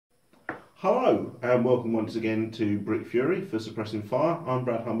Hello and welcome once again to Brick Fury for Suppressing Fire. I'm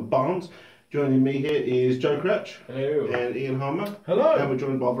Brad Hummer Barnes. Joining me here is Joe Crouch. Hello. And Ian Hummer. Hello. And we're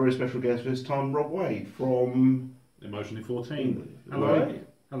joined by a very special guest this time, Rob Wade from Emotionally 14. Hello. Right.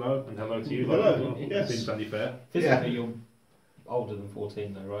 Hello, and hello to you. Hello. Well. Yes. Seems only fair. Physically, you're older than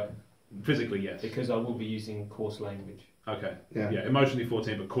 14 though, right? Physically, yes. Because I will be using coarse language. Okay. Yeah. Emotionally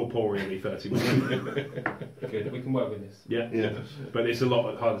 14, but corporeally 31. Good, we can work with this. Yeah. But it's a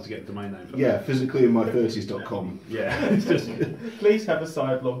lot harder to get the domain name for. Yeah, physicallyinmy30s.com. Yeah. It's just. Please have a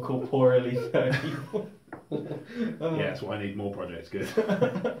side blog corporeally 31. Yeah, that's what I need. More projects. Good.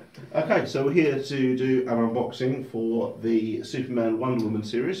 Okay, so we're here to do an unboxing for the Superman Wonderwoman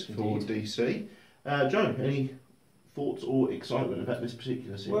series for Indeed. DC. Joe, any thoughts or excitement about this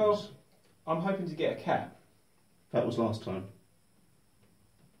particular series? Well, I'm hoping to get a cat. That was last time.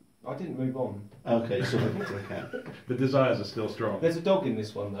 I didn't move on. Okay, so looking for a cat. The desires are still strong. There's a dog in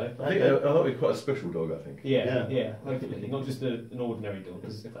this one though. I think that'll be quite a special dog, I think. Yeah, hopefully. Not just an ordinary dog.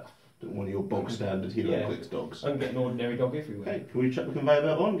 'Cause One of your bog standard Heroclix dogs. I can get an ordinary dog everywhere. Okay, can we chuck the conveyor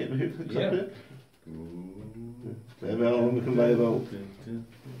belt on, get the Heroclix Yeah. up here? Conveyor belt on the conveyor belt.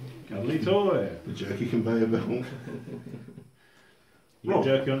 Cuddly toy. The jerky conveyor belt. You Rob.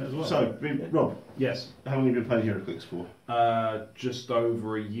 jerky on it as well. So, Rob, Yes. how long have you been playing Heroclix for? Just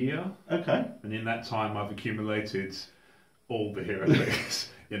over a year. Okay. And in that time, I've accumulated all the Heroclix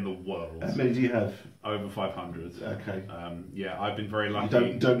in the world. How many do you have? Over 500. Okay. Yeah, I've been very You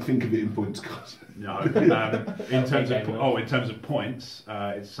lucky. don't think of it in points, guys. No. In terms of points,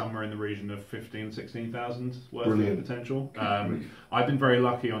 it's somewhere in the region of 16,000 worth Brilliant. of potential. I've been very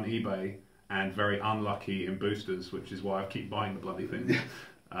lucky on eBay and very unlucky in boosters, which is why I keep buying the bloody thing.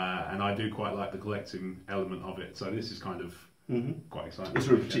 And I do quite like the collecting element of it. So this is kind of quite exciting. Is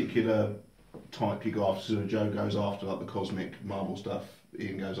there a particular type you go after? So Joe goes after like the cosmic Marvel stuff.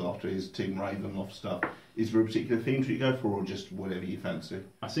 Ian goes after his Team Ravenloft stuff. Is there a particular theme that you go for, or just whatever you fancy?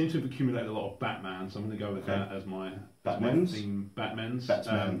 I seem to have accumulated a lot of Batman, so I'm going to go with that as my Batmans? theme. Batmans.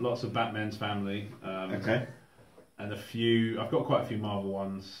 Batman. Lots of Batman's family. Okay. And I've got quite a few Marvel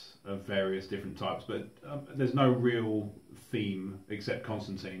ones of various different types, but there's no real theme except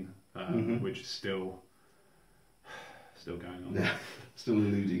Constantine, which is still going on. Yeah. Still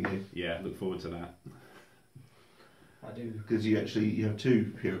eluding you. Yeah, look forward to that. I do. Because you have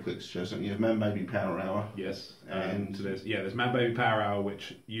two Heroclix shows, don't you? You have Man Baby Power Hour. Yes, And so there's Man Baby Power Hour,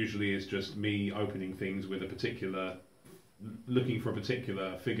 which usually is just me opening things with looking for a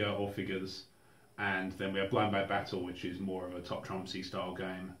particular figure or figures, and then we have Blind Bag Battle, which is more of a Top Trumpsy style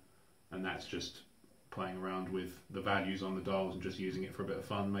game, and that's just playing around with the values on the dials and just using it for a bit of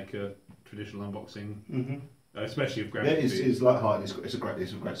fun, make a traditional unboxing, especially if Yeah, graphics. it's light hearted. It's a great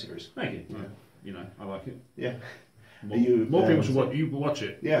series. Thank you. Yeah. You know, I like it. Yeah. More people should watch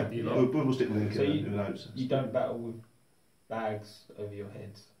it. Yeah, You know. we'll stick the link So in the notes. You don't battle with bags over your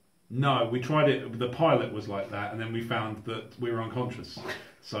heads. No, we tried it. The pilot was like that, and then we found that we were unconscious.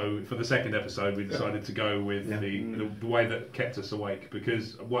 So for the second episode, we decided to go with the way that kept us awake.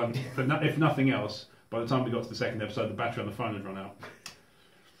 Because if nothing else, by the time we got to the second episode, the battery on the phone had run out.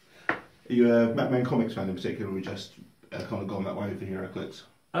 Are you a Batman comics fan in particular, or we just kind of gone that way with the Heroclix?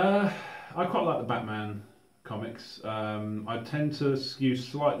 I quite like the Batman comics. I tend to skew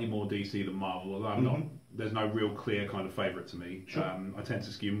slightly more DC than Marvel, although I'm not. There's no real clear kind of favourite to me. Sure. I tend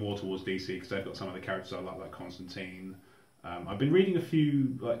to skew more towards DC because they've got some of the characters I like Constantine. I've been reading a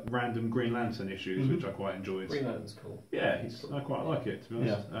few like random Green Lantern issues, which I quite enjoyed. Green Lantern's cool. Yeah, I quite like it, to be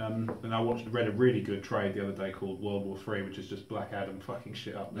honest. And I read a really good trade the other day called World War III, which is just Black Adam fucking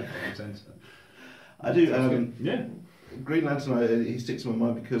shit up left, right, and centre. I do. Yeah. Green Lantern, he sticks in my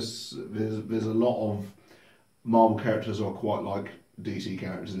mind because there's a lot of Marvel characters who are quite like DC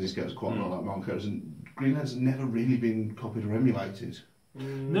characters, and these characters are quite a lot like Marvel characters. And Green Lantern's never really been copied or emulated.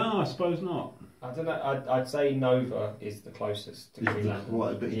 No, I suppose not. I don't know. I'd say Nova is the closest to Green Lantern.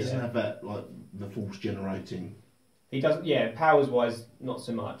 Right, but he doesn't have that like the force generating. He doesn't. Yeah, powers wise, not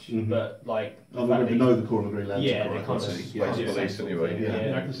so much. But like, I mean, know the core of the Green Lantern. yeah, right, they kind of see. Space police anyway.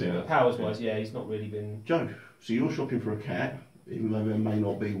 Yeah. I can see that. Powers wise, yeah, he's not really been. Joe, so you're shopping for a cat, even though there may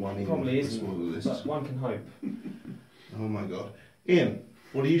not be one in Probably the isn't, spoiler list. but one can hope. Oh my god, Ian,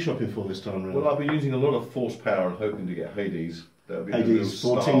 what are you shopping for this time around? Well, I've been using a lot of force power and hoping to get Hades. That'll be the Hades,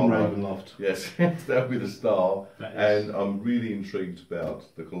 real 14 star, Ravenloft. Yes, that'll be the star. That is. And I'm really intrigued about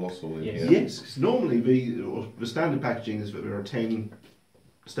the Colossal in here. Yes, 'cause normally the standard packaging is that there are 10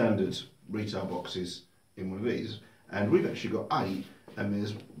 standard retail boxes in one of these, and we've actually got 8, and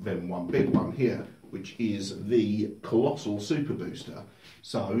there's then one big one here, which is the Colossal Super Booster.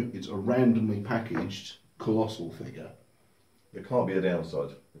 So it's a randomly packaged Colossal figure. There can't be a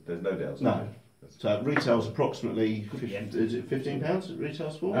downside. There's no downside. No. So it retails approximately, is it £15 it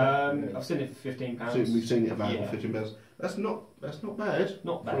retails for? I've seen it for £15. So we've seen it about Yeah. £15. That's not bad.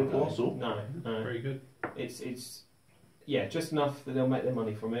 Not bad for a though. colossal. No. Very good. It's yeah, just enough that they'll make their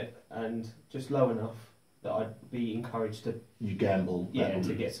money from it, and just low enough that I'd be encouraged to You gamble.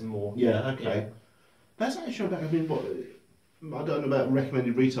 to get some more. Yeah, okay. That's actually, I mean, what, I don't know about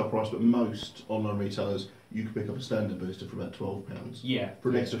recommended retail price, but most online retailers, you can pick up a standard booster for about £12. Yeah. For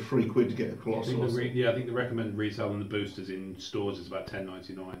an extra £3 to get a I think colossal. I think the recommended retail on the boosters in stores is about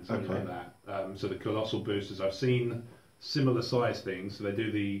 £10.99, something Okay. like that. So the colossal boosters, I've seen similar size things. So they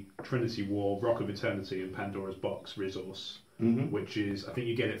do the Trinity War, Rock of Eternity, and Pandora's Box resource, which is, I think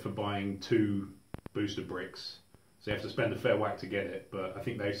you get it for buying 2 booster bricks. So you have to spend a fair whack to get it, but I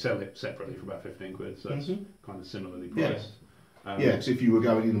think they sell it separately for about £15, so it's kind of similarly priced. Yeah, because if you were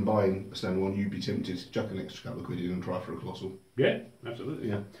going in and buying a standard one, you'd be tempted to chuck an extra couple of quid in and try for a colossal. Yeah, absolutely.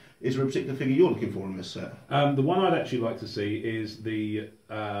 Yeah. Is there a particular figure you're looking for in this set? The one I'd actually like to see is the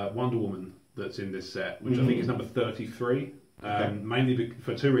Wonderwoman that's in this set, which I think is number 33. Mainly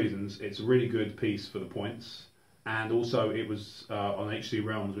for 2 reasons. It's a really good piece for the points, and also it was on HC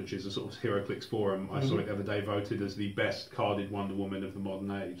Realms, which is a sort of Heroclix forum. I saw it the other day voted as the best carded Wonder Woman of the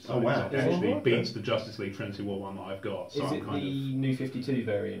modern age. So Oh, wow. it actually beats the Justice League Trinity War one that I've got. So Is I'm it kind the New 52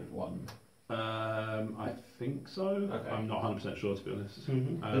 variant one? I think so. Okay. I'm not 100% sure, to be honest.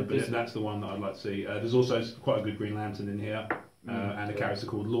 Mm-hmm. But that's the one that I'd like to see. There's also quite a good Green Lantern in here. And a character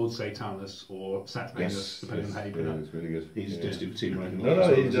called Lord Satanus or Satanus, depending on how you pronounce it. It's really good. He's destined for Team Raven.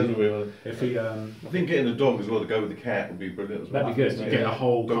 No, he doesn't really. If he, I think getting a dog as well to go with the cat would be brilliant as well. that'd be good to get a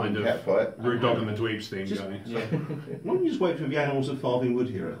whole Dog kind and of cat fight. Rude Dog and the Dweebs thing Just- going. Yeah. Why don't you just wait for the Animals of Farthing Wood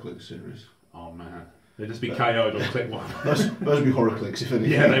Heroclix series? Oh man, they'd just be KO'd on click one. Those will be horror clicks, if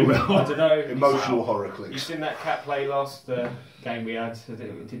anything. Yeah, they I will. don't know. Emotional horror You clicks. seen that cat play last game we had?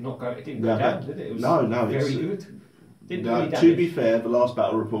 It did not go. It didn't No, go down, did it? It was no, very it's- good. Didn't No, really to damage. be fair, the last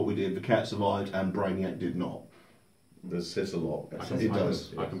battle report we did, the cat survived and Brainiac did not. That says a lot. I It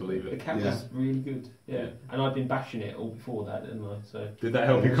does. I can believe The it. cat Yeah. was really good. Yeah, and I'd been bashing it all before that, didn't I? So Did that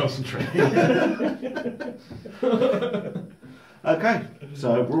help you concentrate? Okay,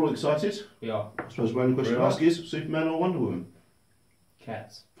 so we're all excited. we are I suppose my only question to Very ask is Superman or Wonder Woman?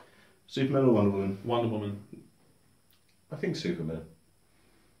 cats. Superman or Wonder Woman? Wonder Woman. I think Superman.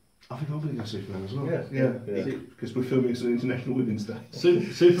 I think I'm going to go Superman as well. Yeah. Because we're filming some International Women's Day.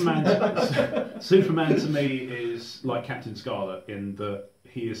 Superman. Superman to me is like Captain Scarlet in that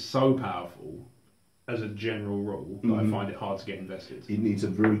he is so powerful as a general rule that I find it hard to get invested. It needs a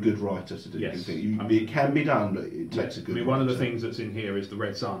very good writer to do Yes. anything. I mean- It can be done, but it takes a good one of the writer. things that's in here is the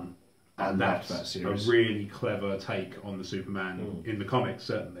Red Sun. And That's that a series. really clever take on the Superman in the comics,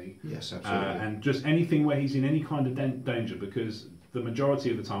 certainly. Yes, absolutely. And just anything where he's in any kind of danger, because the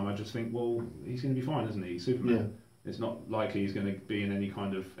majority of the time I just think, well, he's going to be fine, isn't he? He's Superman. Yeah. It's not likely he's going to be in any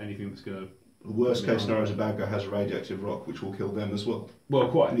kind of anything that's going to. The worst case scenario is a bad guy has a radioactive rock, which will kill them as well. Well,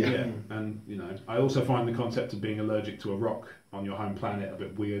 quite, Yeah. yeah. And I also find the concept of being allergic to a rock on your home planet a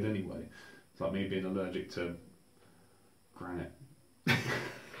bit weird. Anyway, it's like me being allergic to granite.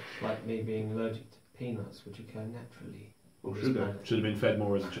 Like me being allergic to peanuts, which occur naturally. Or on should this they? planet. Should have been fed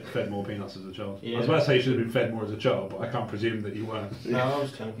more fed more peanuts as a child. Yeah. I was about to say you should have been fed more as a child, but I can't presume that you weren't. No, I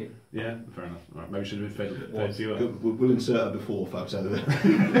was chunky. Yeah, fair enough. All right, maybe you should have been fed Was. fewer. Good. We'll insert a before photo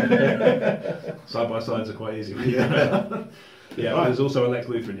there. Side by sides are quite easy. Yeah. Yeah, Right. there's also a Lex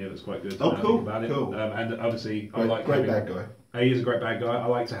Luthor in here that's quite good. Oh, now I cool, think about it. cool. And obviously, I Great, like great having, bad guy. He is a great bad guy. I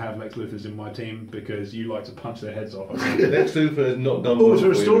like to have Lex Luthors in my team because you like to punch their heads off. Lex Luthor has not done Oh, well is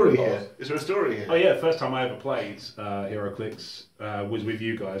there a for you story in the here? past. Is there a story here? Oh yeah, the first time I ever played Heroclix was with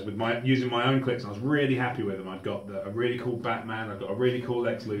you guys, with using my own clicks, and I was really happy with them. I've got a really cool Batman, I've got a really cool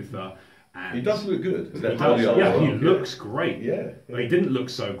Lex Luthor, and He does look good. He does, yeah, he looks great. Yeah. Well, he didn't look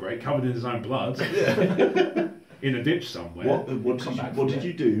so great, covered in his own blood, in a ditch somewhere. What did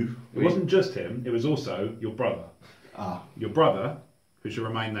you do? It wasn't just him; it was also your brother. Ah, Your brother, who should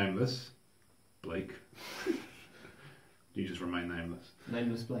remain nameless, Blake. You just remain nameless.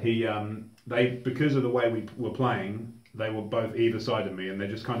 Nameless Blake. They because of the way we were playing, they were both either side of me, and they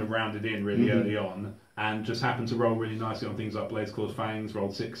just kind of rounded in really early on, and just happened to roll really nicely on things like Blade's Claws Fangs,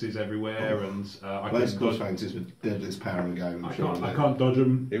 rolled sixes everywhere, and I Blaze couldn't Claws dodge- Fangs is the deadliest power in the game. I can't dodge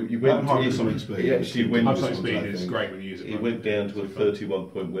them. You That might be something speed. He actually went. High this speed one's, I is think. great when you use it. He right? went down to a It's fun.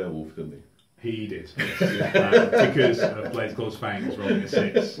 31-point werewolf, didn't he? He did, because of Blade's Claws Fangs rolling a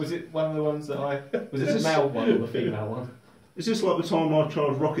 6. Was it one of the ones that was it the male one or the female one? Is this like the time I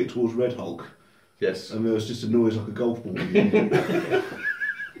tried rocket towards Red Hulk Yes. and there was just a noise like a golf ball?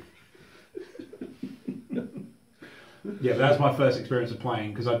 Yeah, but that's my first experience of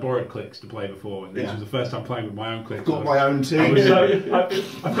playing because I borrowed Clicks to play before, and this Yeah. was the first time playing with my own Clicks. I've got my own team.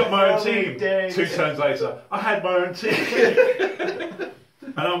 I've got my own team. 2 turns later, I had my own team.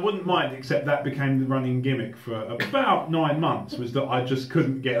 And I wouldn't mind, except that became the running gimmick for about 9 months, was that I just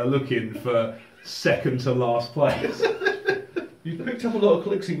couldn't get a look in for second to last place. You picked up a lot of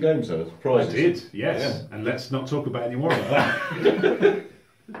clicks in games though, prizes. I did, yes. And let's not talk about any more of that.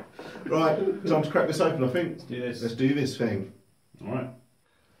 Right, time to crack this open, I think. Let's do this. Let's do this thing. Alright.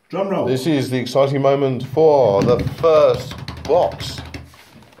 Drum roll. This is the exciting moment for the first box.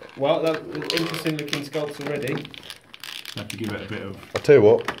 Well, interesting looking sculpts already. Have to give it a bit of. I'll tell you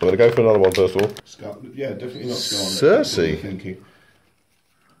what, I'm going to go for another one first of all. Yeah, definitely not Scarlet. Cersei. Thinking.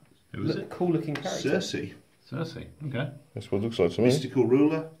 Who was Look, it? cool looking character. Cersei. Cersei. Okay. That's what it looks like to me. Mystical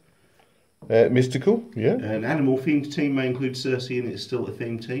ruler. Mystical, yeah. An animal themed team may include Cersei and it's still a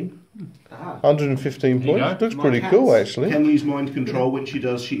themed team. 115 There you points. go. Looks pretty cool, actually. Can use mind control. When she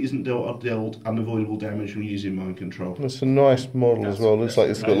does, she isn't dealt unavoidable damage from using mind control. That's a nice model as well. Looks like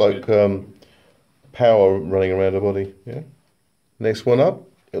it's got That's like power running around her body. Yeah. Next one up,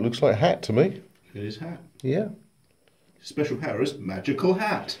 it looks like hat to me. It is hat. Yeah. Special power is magical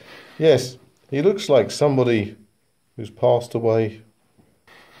hat. Yes. He looks like somebody who's passed away.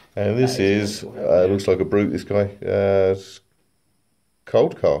 And this is looks like a brute, this guy.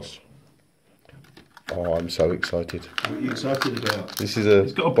 Cold Cast. Oh, I'm so excited. What are you excited about? This is a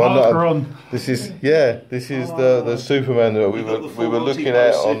He's got a one that Parker on. This is the Superman that we were looking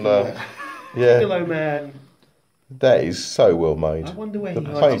at on yeah. Hello, man. That is so well made. I wonder where The he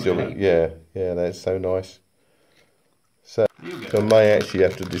paint hides job, his paint. yeah, that's so nice. So I may actually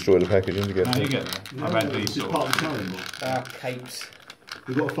have to destroy the packaging to get No, to you it. get there. I've had these This is sort part of. of the challenge. Ah, capes.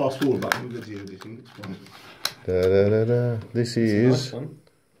 We've got a fast forward button. We'll go to the editing. It's fine. Da, da, da, da. This It's a is nice one.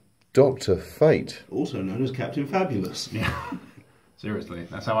 Dr. Fate. Also known as Captain Fabulous. Seriously,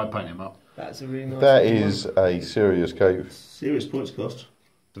 that's how I paint him up. That's a really nice That looking is a serious cave. Serious points cost.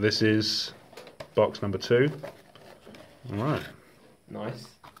 So this is box number 2. Alright. one. Nice.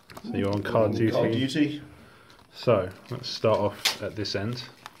 So you're on card duty. Card duty. So let's start off at this end.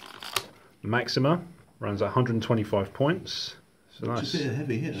 Maxima runs at 125 points. So It's a bit nice.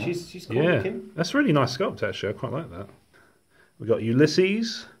 heavy here. She's cool Yeah, looking. that's a really nice sculpt actually. I quite like that. We've got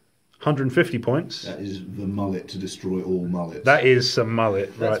Ulysses, 150 points. That is the mullet to destroy all mullets. That is some mullet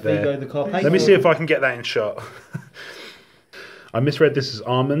That's right there. Vigo the Carpathian. Let me see if I can get that in shot. I misread this as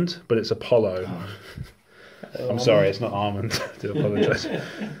almond, but it's Apollo. I'm sorry, it's not almond. I do apologise.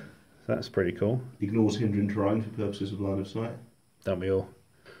 That's pretty cool. Ignores hindering terrain for purposes of line of sight. Don't we all?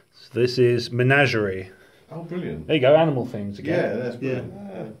 So this is Menagerie. Oh, brilliant. There you go, animal themes Yeah, again. that's brilliant.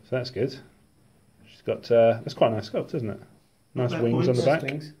 So that's good. She's got that's quite a nice sculpt, isn't it? Nice Bad wings on the points. back.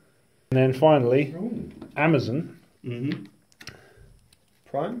 Things. And then finally, Ooh. Amazon. Mm-hmm.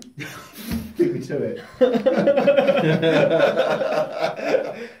 Prime. Beat me to it.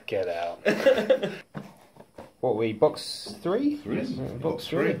 Get out. What are we? Box 3? Yes. Box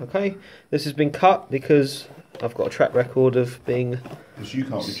 3. Okay. This has been cut because I've got a track record of being. Because you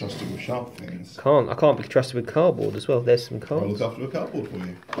can't be trusted with sharp things. I can't be trusted with cardboard as well. There's some I'll cards. look after a cardboard for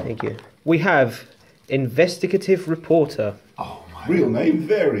you. Thank you. We have investigative reporter, Real name,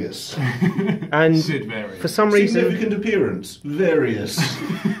 Various. and Sid Various. for some reason Significant appearance, Various.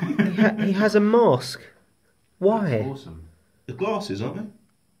 he has a mask. Why? Awesome. The glasses, aren't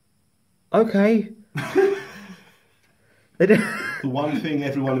they? Okay. They don't- The one thing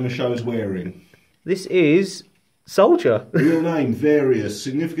everyone in the show is wearing. This is Soldier. Real name, Various.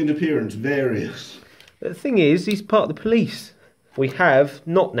 Significant appearance, Various. The thing is, he's part of the police. We have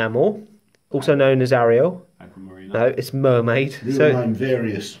not Namor, also known as Ariel. Aquamarina. No, it's Mermaid. Real So name,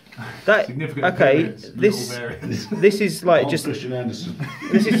 Various. that Significant okay. appearance, little This variants. this is like Hans just Christian Andersen.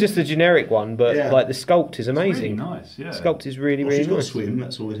 this is just a generic one, but Yeah. like the sculpt is Really amazing. nice, yeah. Sculpt is really Well, she's really got a nice. swim,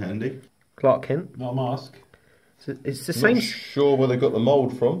 that's always handy. Clark Kent. Not a mask. So it's the I'm same. not sure where they got the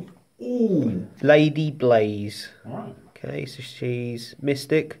mould from. Ooh, Lady Blaze. Alright. Okay, so she's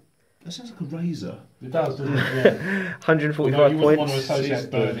Mystic. that sounds like a razor. It does, doesn't it? Yeah. 145 you wouldn't want to points.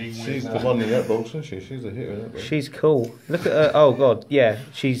 associate birding She's with. the one in that box, isn't she? She's the hero in that box. She's cool. Look at her. Oh god, yeah,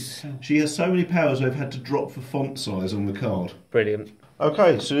 she's She has so many powers they've had to drop for font size on the card. brilliant.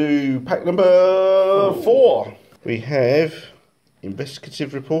 Okay, so pack number 4. We have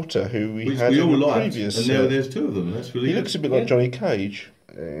Investigative Reporter, who we Which had we in all the liked, previous and now set. there's 2 of them. That's really He good. looks a bit like Johnny Cage.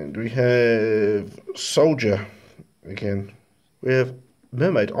 And we have Soldier again. We have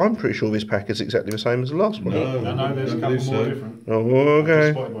Mermaid. I'm pretty sure this pack is exactly the same as the last one. No, there's a don't couple believe more so. different. Oh, I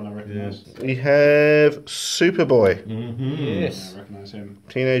okay. spotted one I recognise. We have Superboy, Mm-hmm. Yes. I recognise him.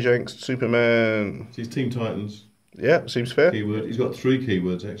 Teenage Angst, Superman. She's Teen Titans. Yeah, seems fair. Keyword. He's got 3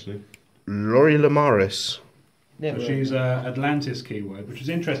 keywords actually. Laurie Lamaris. Never. She's Atlantis keyword, which is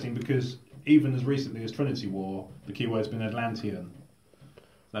interesting because even as recently as Trinity War, the keyword's been Atlantean.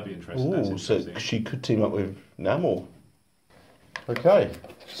 That'd be interesting. That's Ooh, so interesting. she could team up with Namor. Okay,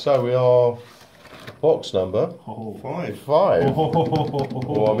 so we are box number Oh. 5. 5. Oh.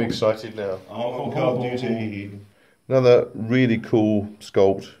 Oh, I'm excited now. On card duty. Another really cool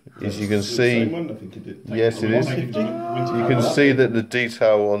sculpt is you can see. Same one, I think it did. Yes, it is. You can see that the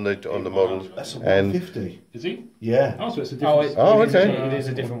detail on the model. That's a And 150. Is he? Yeah. Oh, so it's a Oh, different. Oh, it is okay. it is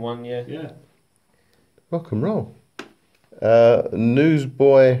a different one, yeah. Yeah. rock and roll.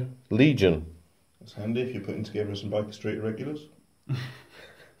 Newsboy Legion. That's handy if you're putting together some Biker Street irregulars.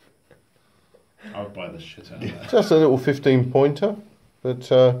 I would buy the shit out of that. Just a little 15 pointer,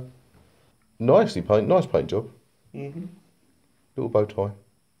 but nice paint job. Mm-hmm. Little bow tie.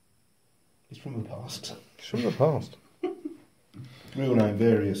 It's from the past. It's from the past. Real name,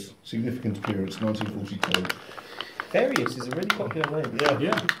 Various. Significant appearance, 1942. Various is a really popular name.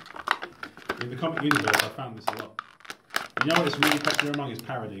 Yeah. In the comic universe, I found this a lot. You know what's really popular among is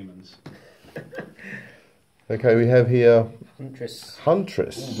parademons. Okay, we have here Huntress.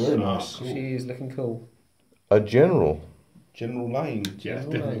 Huntress, Very nice. She is looking cool. a general. General Lane. Yeah, that's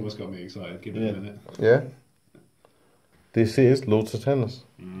definitely what's got me excited. Give it a minute. Yeah. This is Lord Saturnus.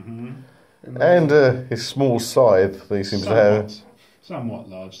 Mm-hmm. And his small scythe that he seems to have. Somewhat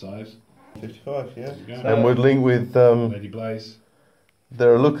large size. 55, yeah. There you go. And we're linked with, Lady Blaze.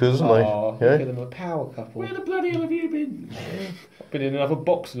 they're lookers, aren't Oh, they? look Yeah. at them, a power couple. Where the bloody hell have you been? I've been in another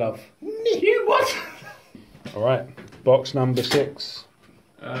box, love. You what? All right, box number 6.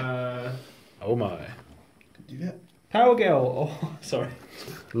 Oh my. Do that. Power Girl. Oh, sorry.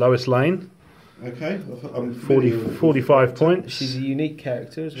 Lois Lane, Okay. I'm 45 points. She's a unique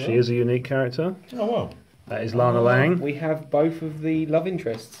character as well. She is a unique character. Oh, wow. That is Lana Lang. We have both of the love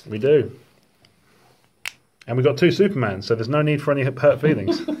interests. We do. And we've got 2 Supermans, so there's no need for any hurt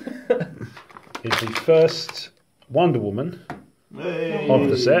feelings. It's the first Wonder Woman of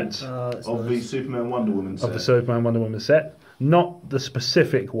the set, That's Of the Superman Wonder Woman set. of the Superman Wonder Woman set. Not the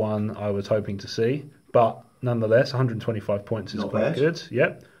specific one I was hoping to see, but nonetheless, 125 points is Not quite bad. good.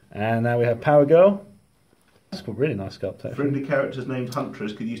 Yep. And now we have Power Girl. It's got really nice sculpt, actually. Friendly characters named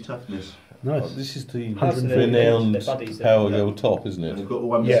Huntress could use toughness. Nice. Oh, this is the Hundred- renowned they're buddies, Power yeah. Girl top, isn't And it? we've got the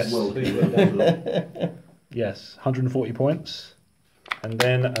one Yes. world. Yes, 140 points. And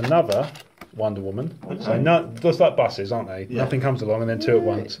then another Wonder Woman. Okay. So just like buses, aren't they? Yeah. Nothing comes along and then 2 at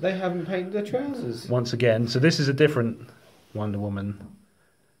once. They haven't painted their trousers. Once again, so this is a different Wonder Woman.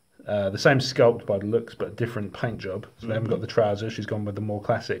 The same sculpt by the looks, but a different paint job. So they haven't got the trousers. She's gone with the more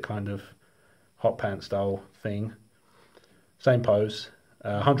classic kind of hot pants style thing. Same pose.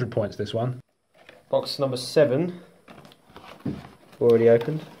 100 points this one. Box number 7. Already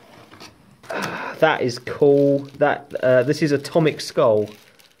opened. That is cool. That this is Atomic Skull.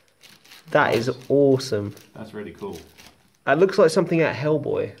 That is awesome. That's really cool. It looks like something out of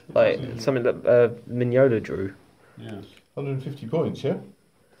Hellboy, like something that Mignola drew. Yeah. 150 points, yeah?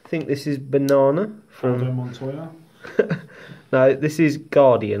 I think this is Banana Aldo from. Montoya. No, this is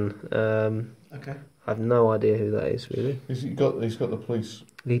Guardian. Okay. I have no idea who that is really. He's got the police.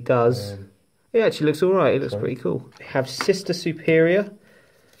 He does. It actually looks all right. It looks pretty cool. We have Sister Superior.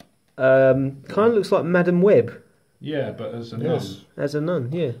 Kind of looks like Madam Web Yeah, but as a Yes. as a nun.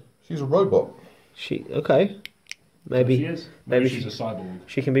 Yeah. She's a robot. She okay. Maybe she is. maybe she's she- a cyborg.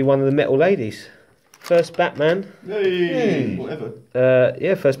 she can be one of the metal ladies. First Batman. Hey. Whatever.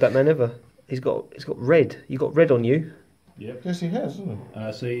 Yeah, first Batman ever. He's got red. You got red on you. Yep. Yes, he has, hasn't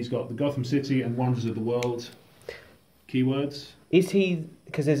he? So he's got the Gotham City and Wonders of the World keywords. Is he?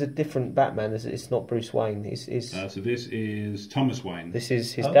 Because there's a different Batman. It's not Bruce Wayne. So this is Thomas Wayne. This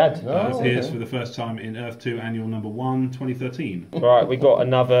is his Oh. dad. Oh. Appears okay. for the first time in Earth 2 Annual Number 1, 2013. Right, we got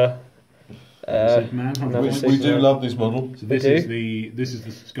another. Superman. 100 another points. We do love this model. So this We is do? the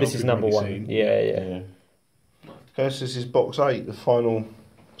sculpt This is we've number already one. seen. Yeah. Okay, so this is box 8, the final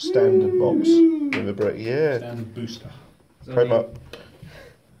standard box. With a brick. Yeah. Standard booster. Came up.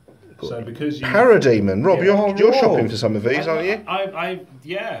 So because you Parademon. Rob, Yeah. you're shopping for some of these, aren't you?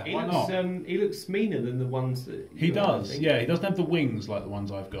 Yeah, why not? He looks meaner than the ones that He does. Yeah, he doesn't have the wings like the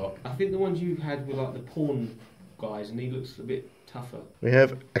ones I've got. I think the ones you had were like the porn guys, and he looks a bit tougher. We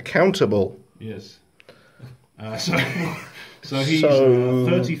have Accountable. Yes. So he's So-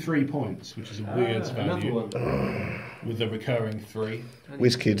 33 points, which is a weird Another value, one. with the recurring 3.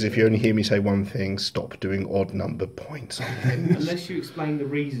 Wizkids, if you only hear me say one thing, stop doing odd number points on things. Unless you explain the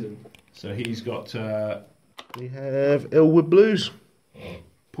reason. So he's got We have Elwood Blues.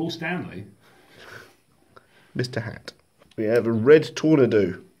 Paul Stanley. Mr. Hat. We have a red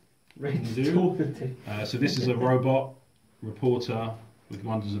tornado. So this is a robot reporter with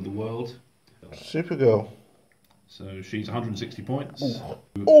Wonders of the World. Supergirl. So she's 160 points.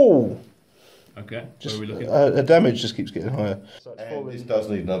 Oh! Okay, Just, where are we looking? her damage just keeps getting higher. And this does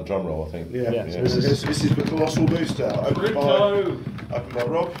need another drum roll, I think. Yeah. So This is the Colossal Booster. Opened by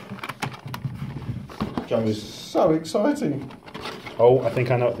Rob. Joe is So exciting. Oh, I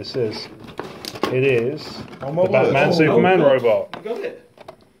think I know what this is. It is Oh, my the Batman word. Superman God. robot. You got it.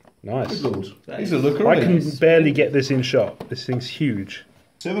 Nice. Lord. He's a looker, I isn't he? can barely get this in shot. This thing's huge.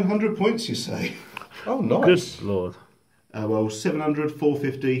 700 points, you say? Oh, nice. Good lord. Well, 700,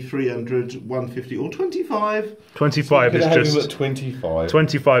 450, 300, 150, or 25. 25 Could is I have him just. at 25?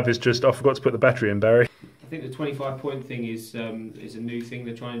 25 is just. I forgot to put the battery in, Barry. I think the 25-point thing is a new thing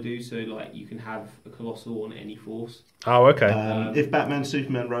they're trying to do. So like you can have a Colossal on any force. Oh, okay. If Batman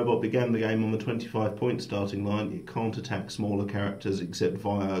Superman robot began the game on the 25-point starting line, it can't attack smaller characters except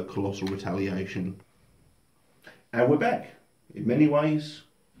via colossal retaliation. And we're back. In many ways,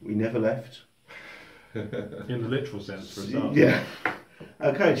 we never left. In the literal sense, for example. Yeah.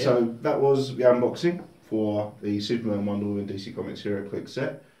 Okay, so that was the unboxing for the Superman Wonder Woman DC Comics Heroclix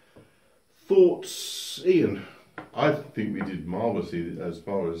set. Thoughts, Ian? I think we did marvellously as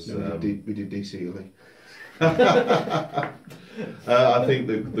far as... No, we did DC early. I think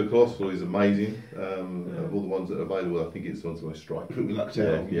the Colossal is amazing. Of all the ones that are available, I think it's the one's most striking. I think we lucked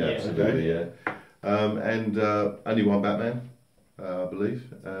out. Yeah, Yeah. absolutely, yeah. And only one Batman, I believe.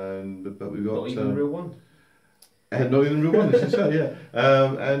 But we've got... Not even the real one. And not even the real one, as you say, yeah.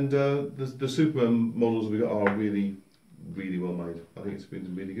 The Superman models we got are really, really well made. I think it's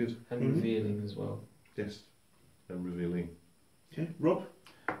been really good. And revealing as well. Yes, and revealing. Okay, Rob?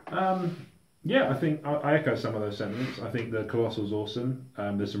 Yeah, I think I echo some of those sentiments. I think the Colossal's awesome.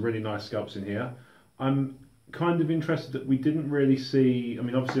 There's some really nice sculpts in here. I'm kind of interested that we didn't really see... I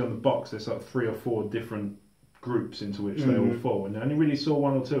mean, obviously on the box there's like 3 or 4 different groups into which they all fall, and I only really saw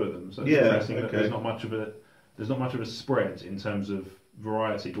 1 or 2 of them. So it's interesting that there's not much of a spread in terms of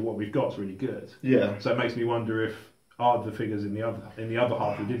variety, but what we've got is really good. Yeah. So it makes me wonder if are the figures in the other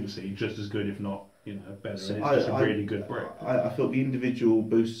half we didn't see just as good, if not better. So and it's just a really good brick. I felt the individual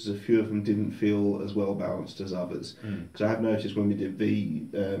boosters, a few of them didn't feel as well balanced as others. Because I have noticed when we did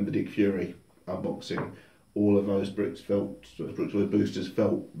the Dick Fury unboxing, all of those boosters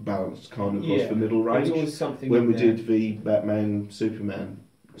felt balanced kind of across the middle range. There's always something When in we there. did the Batman Superman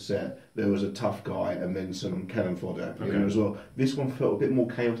set, there was a tough guy and then some cannon fodder in there as well. This one felt a bit more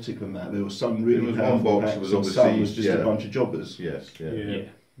chaotic than that. There was some really It was powerful one box, packs it was and some obviously- was just a bunch of jobbers. Yes, yeah. Yeah.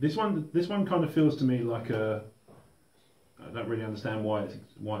 This one kind of feels to me like a. I don't really understand why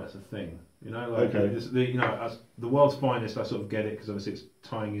it's a thing. As the world's finest, I sort of get it because obviously it's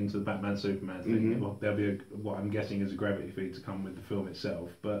tying into the Batman Superman thing. Well, there'll be what I'm guessing is a gravity feed to come with the film itself,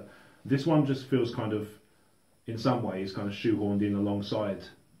 but this one just feels kind of, in some ways, kind of shoehorned in alongside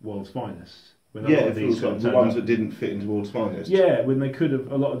World's Finest. When a lot Yeah, of it these feels like the turned ones up- that didn't fit into World's Finest. Yeah, when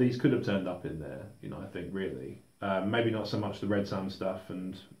a lot of these could have turned up in there. I think really, maybe not so much the Red Sun stuff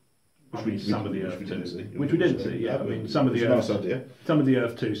and. Some of the Earth 2, which we didn't see. Yeah, I mean, some of the nice Earth, idea. some of the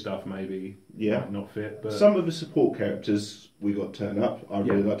Earth 2 stuff maybe Yeah. might not fit, but Some of the support characters we got turned up. I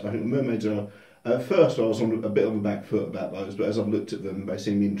really liked. I think the mermaids are. At first, I was on a bit on the back foot about those, but as I've looked at them, they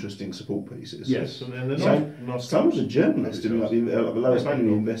seem interesting support pieces. yes, And they're So, some of the journalists, Really like the Lois Lane,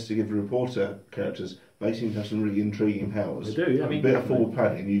 the investigative reporter characters, they seem to have some really intriguing powers. they do. Yeah, I mean, A bit of forward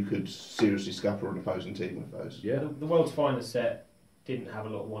planning, you could seriously scupper an opposing team with those. yeah. The World's Finest set didn't have a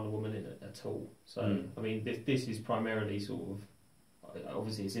lot of Wonder Woman in it at all. So Hmm. I mean, this is primarily sort of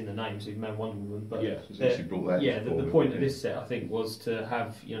obviously it's in the name Superman, Wonder Woman, but Yeah. It's actually brought that the forward, point yeah. of this set I think was to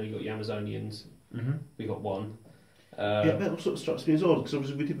have you got your Amazonians. Mm-hmm. We got one. Yeah, that sort of strikes me as odd because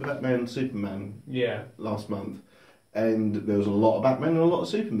obviously we did the Batman Superman Yeah. last month, and there was a lot of Batman and a lot of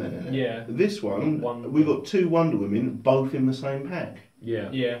Superman in it. Yeah. This one, One- we got 2 Wonder Women, both in the same pack. Yeah.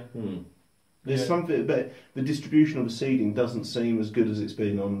 Yeah. There's Yeah. something, but the distribution of the seeding doesn't seem as good as it's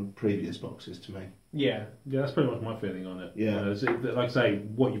been on previous boxes to me. Yeah. Yeah, that's pretty much my feeling on it. Yeah. Like I say,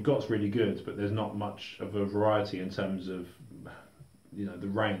 what you've got is really good, but there's not much of a variety in terms of, the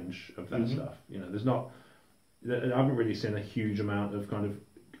range of that stuff. There's not. I haven't really seen a huge amount of kind of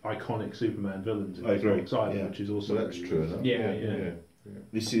iconic Superman villains in I this agree, box either, yeah. which is also So that's really true good. enough. Yeah.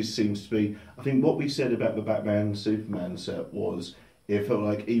 This seems to be. I think what we said about the Batman Superman set was it felt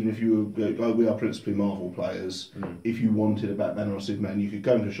like even if you were, like we are principally Marvel players, if you wanted a Batman or a Superman, you could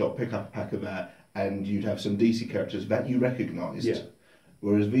go into a shop, pick up a pack of that, and you'd have some DC characters that you recognised. Yeah.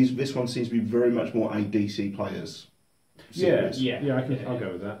 Whereas this one seems to be very much more a DC players. Yeah, series. yeah, I'll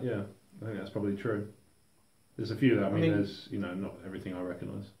go with that. Yeah, I think that's probably true. There's a few that I mean, mean- there's not everything I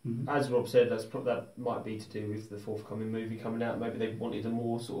recognise. Mhm. As Rob said, that might be to do with the forthcoming movie coming out. Maybe they wanted a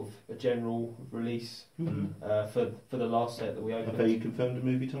more sort of a general release Mhm. for the last set that we Have opened. they confirmed a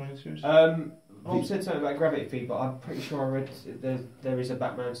movie time series? Rob said something about Gravity Feed, but I'm pretty sure I read there is a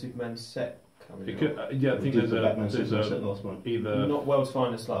Batman Superman set coming out. Yeah, I think there's Superman set a last month. either. Not World's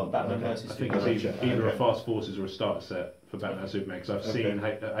Finest, like Oh, Batman okay. versus I think Superman. it's either a Fast Forces or a starter set for Batman Superman, because I've Okay. seen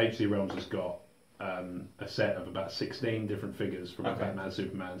HC Realms has got a set of about 16 different figures from a Okay. Batman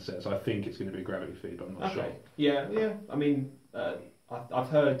Superman set, so I think it's going to be a Gravity Feed, but I'm not sure. Okay. Yeah. I mean, I've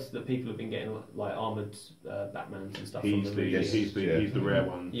heard that people have been getting like armoured Batmans and stuff. He's from the the movies. he's the rare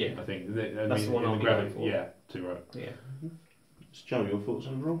one. Yeah. I think. That's the one I'll be Gravity. going for. Yeah, too right. Yeah. Joe, your thoughts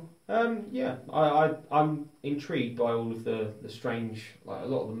on the rule? Yeah. I'm intrigued by all of the strange. Like a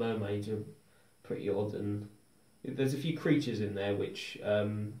lot of the mermaids are pretty odd, and there's a few creatures in there which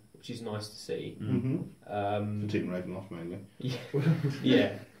is nice to see. Mm-hmm. Team Ravenloft mainly.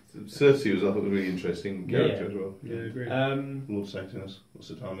 Yeah. Cersei was, I thought, a really interesting character as well. Yeah, I agree. Lord Satanus, or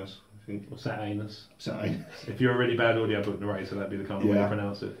Satanus, I think. Or Satanus. Satanus. If you're a really bad audiobook narrator, that'd be the kind of way Yeah. to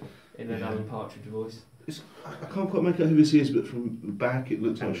pronounce it. In an Alan Partridge voice. I can't quite make out who this is, but from the back it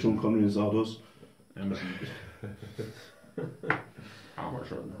looks like Sean Connery and Zardos. Emerson.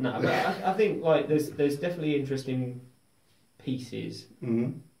 No, but I think like there's definitely interesting pieces,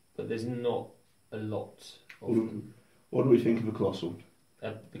 Mm-hmm. but there's not a lot of What do- them. What do we think of a Colossal?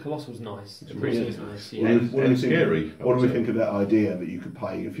 The Colossal's nice. It's The pretty Colossal's nice. What Yeah. do we And think of- scary. I What do would we say. think of that idea that you could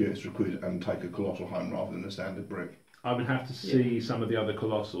pay a few extra quid and take a Colossal home rather than a standard brick? I would have to see some of the other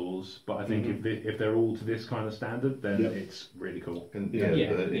Colossals, but I think if they're all to this kind of standard, then Yep. it's really cool. And Yeah.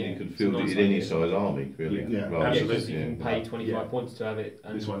 Yeah, but yeah. you could It's field a it nice in any idea. size army, really. Yeah. rather Yeah, Absolutely. because you can yeah. pay 25 points to have it.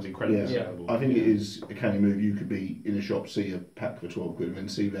 And This one's incredibly Yeah. scalable. I think it is a canny move. You could be in a shop, see a pack for 12 quid, and then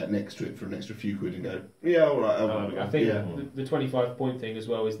see that next to it for an extra few quid and go, yeah, all right. Oh, there we go. I think Yeah. the 25 point thing as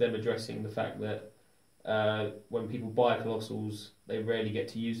well is them addressing the fact that when people buy Colossals, they rarely get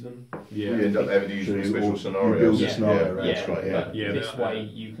to use them. Yeah. You end up having to use So them in you special build scenarios. a scenario, yeah, that's right, yeah. But Yeah, this they're- way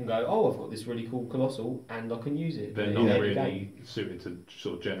you can go, oh, I've got this really cool Colossal and I can use it. They're in not every really game. suited to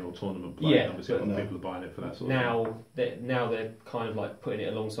sort of general tournament play. Yeah, Obviously, a lot of but- people are buying it for that sort of thing. Now they're kind of like putting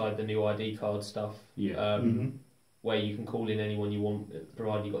it alongside the new ID card stuff. Yeah. Mm-hmm. Where you can call in anyone you want,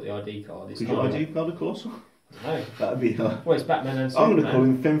 provided you've got the ID card. It's Could kind your of ID card a Colossal? no. That'd be. Well, it's Batman and I'm going to Superman. call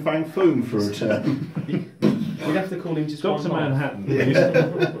him Fin Fang Foom for a turn. We'd have to call him just Doctor one half.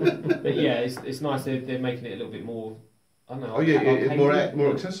 Manhattan. But yeah, it's nice they're making it a little bit more. I don't know. Oh, yeah, arcadey.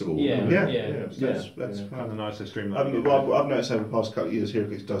 more accessible. Yeah, Yeah. yeah. That's Kind of nice to streamline. I've noticed over the past couple of years,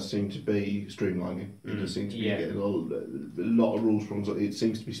 Heroclix does seem to be streamlining. It does seem to be Yeah. getting a lot of rules from. It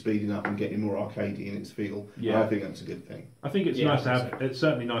seems to be speeding up and getting more arcadey in its feel. Yeah. I think that's a good thing. I think it's Yeah, nice to I have. think It's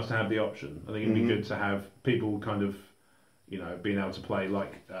certainly nice to have the option. I think it'd be Mhm. good to have people kind of, being able to play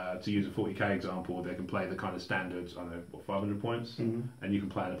to use a 40k example, they can play the kind of standards. I don't know, 500 points, Mm-hmm. and you can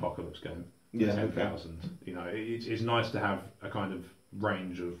play an apocalypse game. Yeah, 10,000. It's nice to have a kind of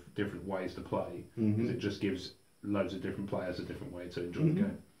range of different ways to play, because Mm-hmm. it just gives loads of different players a different way to enjoy Mhm. the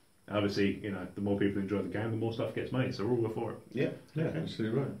game. And obviously, the more people enjoy the game, the more stuff gets made. So we're all for it. Yeah. Yeah, Okay.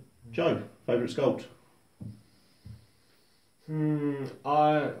 absolutely right. Joe, favourite sculpt?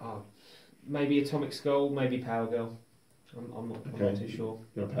 Maybe Atomic Skull, maybe Power Girl. I'm not Okay. too sure.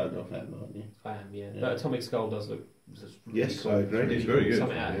 You're a Paragon fan, aren't you? I am, yeah. Yeah. But Atomic Skull does look just really Yes, cool. I agree. Really It's very cool. good.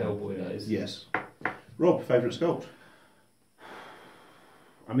 Something out of Yeah. Hellboy, that is. Yes. Rob, favourite sculpt?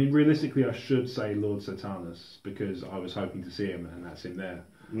 I mean, realistically, I should say Lord Satanus, because I was hoping to see him, and that's him there.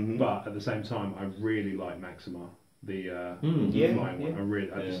 Mm-hmm. But at the same time, I really like Maxima, the Yeah, flying one.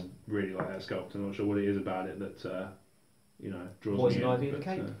 yeah. I just really like that sculpt. I'm not sure what it is about it that draws Poison me in. ivy in a but,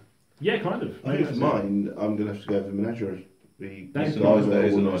 cape? yeah, kind of. I think for that's it. mine, I'm going to have to go with the Menagerie. The That is guys nice, are that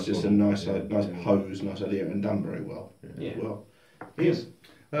is a all- nice it's just a model. nice, Yeah. nice pose, nice idea, and done very well. Yeah. Well, Yes.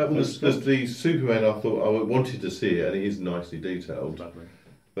 There's the Superman. I thought I wanted to see it, and it is nicely detailed. Lovely.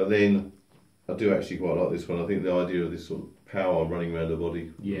 But then I do actually quite like this one. I think the idea of this sort of power running around the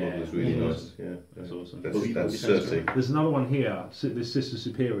body Yeah. is really Yeah. nice. Yeah, That's awesome. That's What that's you think, Cersei. There's another one here, this Sister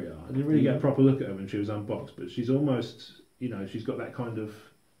Superior. I didn't really get a proper look at her when she was unboxed, but she's almost, she's got that kind of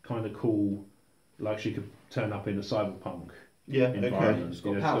cool, like she could turn up in a cyberpunk yeah, okay. environment. She's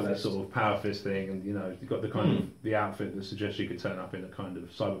got She's power got that fist. sort of power fist thing, and you've got the kind of the outfit that suggests she could turn up in a kind of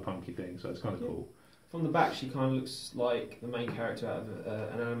cyberpunky thing. So it's kind of Yeah. cool. From the back, she kind of looks like the main character out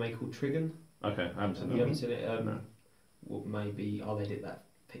of an anime called Trigun. Okay, I haven't seen You that. haven't seen it? No. Well, maybe I'll edit that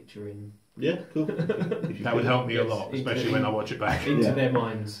picture in Yeah, cool. If you That would could. help me a Yes, lot, into- especially when I watch it back. into Yeah. their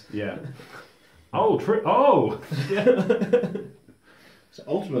minds. Yeah. Oh, oh. So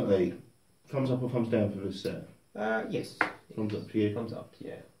ultimately, Thumbs up or thumbs down for this set? Yes. Thumbs up for you. Thumbs up.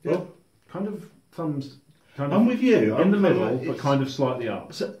 Yeah. Rob? Kind of thumbs. Kind I'm of with you. in the kind middle, like- but kind of slightly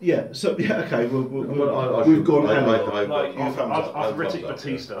up. So, yeah, okay. Well, We've gone Like you thumbs up. arthritic thumbs up,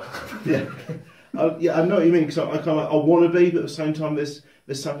 Batista. Yeah. Yeah, I know what you mean. Because I kind of I want to be, but at the same time, there's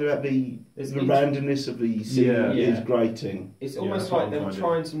something about the randomness of the scene Yeah. is grating. It's Yeah, almost that's what like they I'm were finding.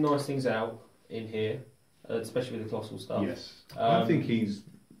 trying some nice things out in here, especially with the colossal stuff. Yes. I think he's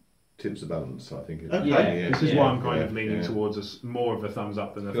tips the balance. I think. Okay. Yeah. This is why I'm kind of leaning yeah. towards more of a thumbs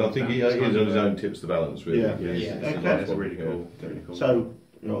up than a Because I thumbs think down. he It's is kind on of his a- own tips the balance. Really. Yeah. He is. Yeah. It's Okay. a nice That's one, really yeah. cool. Really cool. So,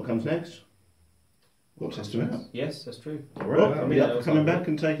 you know what comes next? What's testing out? Yes, that's true. Rob, I are mean, you that up was coming like- back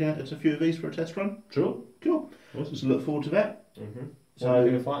and taking a few of these for a test run? Sure. Cool. Awesome. So look forward to that. Mm-hmm. So- What are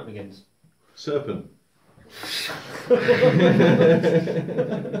you going to fight him against? Serpent. Is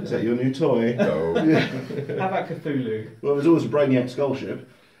that your new toy? No. How about Cthulhu? Well, there's always a Brainiac skull ship.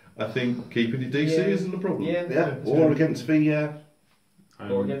 I think keeping it DC Yeah. isn't a problem. Yeah. Yeah. Or against the.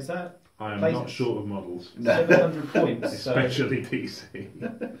 Or against that? I am Places. not short of models, 700 points. So especially PC.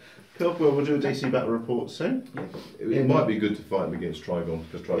 Cool. Well, we'll do a DC battle report soon. It might be good to fight him against Trigon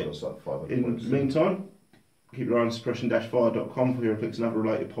because Trigon's like 500 In points. the meantime, keep your eye on suppression-fire.com for Heroclix and other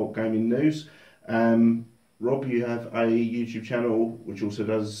related pulp gaming news. Rob, you have a YouTube channel which also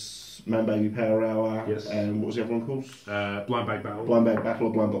does Man Baby Power Hour. Yes. And what was the other one called? Blind Bag Battle. Blind Bag Battle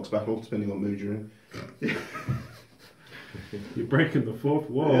or Blind Box Battle, depending on what mood you're in. You're breaking the fourth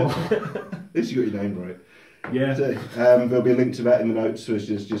wall. At least you got your name right. Yeah. So, there'll be a link to that in the notes, so it's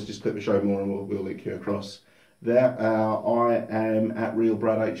just click the show more and we'll link you across there. I am at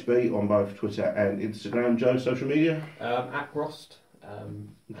RealBradHB on both Twitter and Instagram. Joe, social media? at Grost.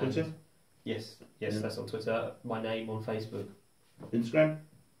 Twitter? and- Yes, Yeah. that's on Twitter. My name on Facebook. Instagram?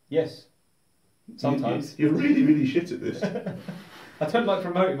 Yes. Sometimes. You're really, really shit at this. I don't like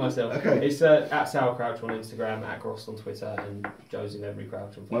promoting myself. Okay. It's at Sauercrouch on Instagram, at Grost on Twitter, and Joe's in every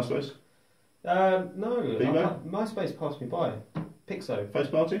crouch on Facebook. MySpace? No, Bebo? MySpace passed me by. Pixo. Face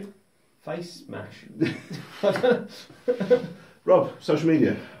party? Face smash. Rob, social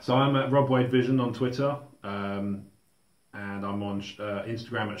media? So I'm at Rob Wade Vision on Twitter, and I'm on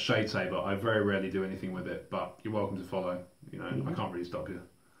Instagram at Shadesaber. I very rarely do anything with it, but you're welcome to follow. You know, I can't really stop you.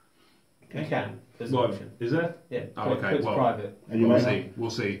 You can. There's an What, option. is there? Yeah. Oh, put- okay, put it well- private. And your We'll main, see. We'll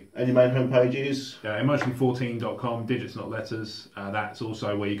see. and your main homepage is? Emotionally14.com, digits not letters. That's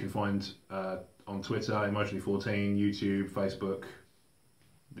also where you can find on Twitter, Emotionally14, YouTube, Facebook,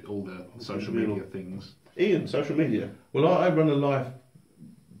 all the social media things. Ian, social media? Well, I run a life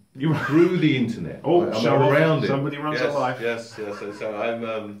You through the internet. Oh, I'm show off. around it. Somebody runs yes, a life. Yes. So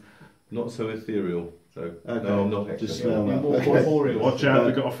I'm not so ethereal. So Okay. no, I'm not. Just actually. smell that. More Okay. corporeal. Watch out,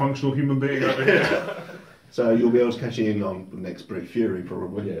 we've got a functional human being over here. So you'll be able to catch Ian on the next Brute Fury,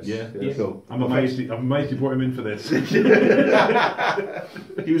 probably. Yes. Yeah. Yes. Cool. I'm amazed you brought him in for this. It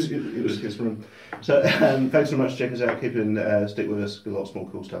was his room. So thanks very much. Check us out. Keep in stick with us. Got lots more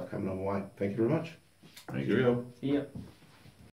cool stuff coming on the way. Thank you very much. Thank you. Cheerio. Yeah.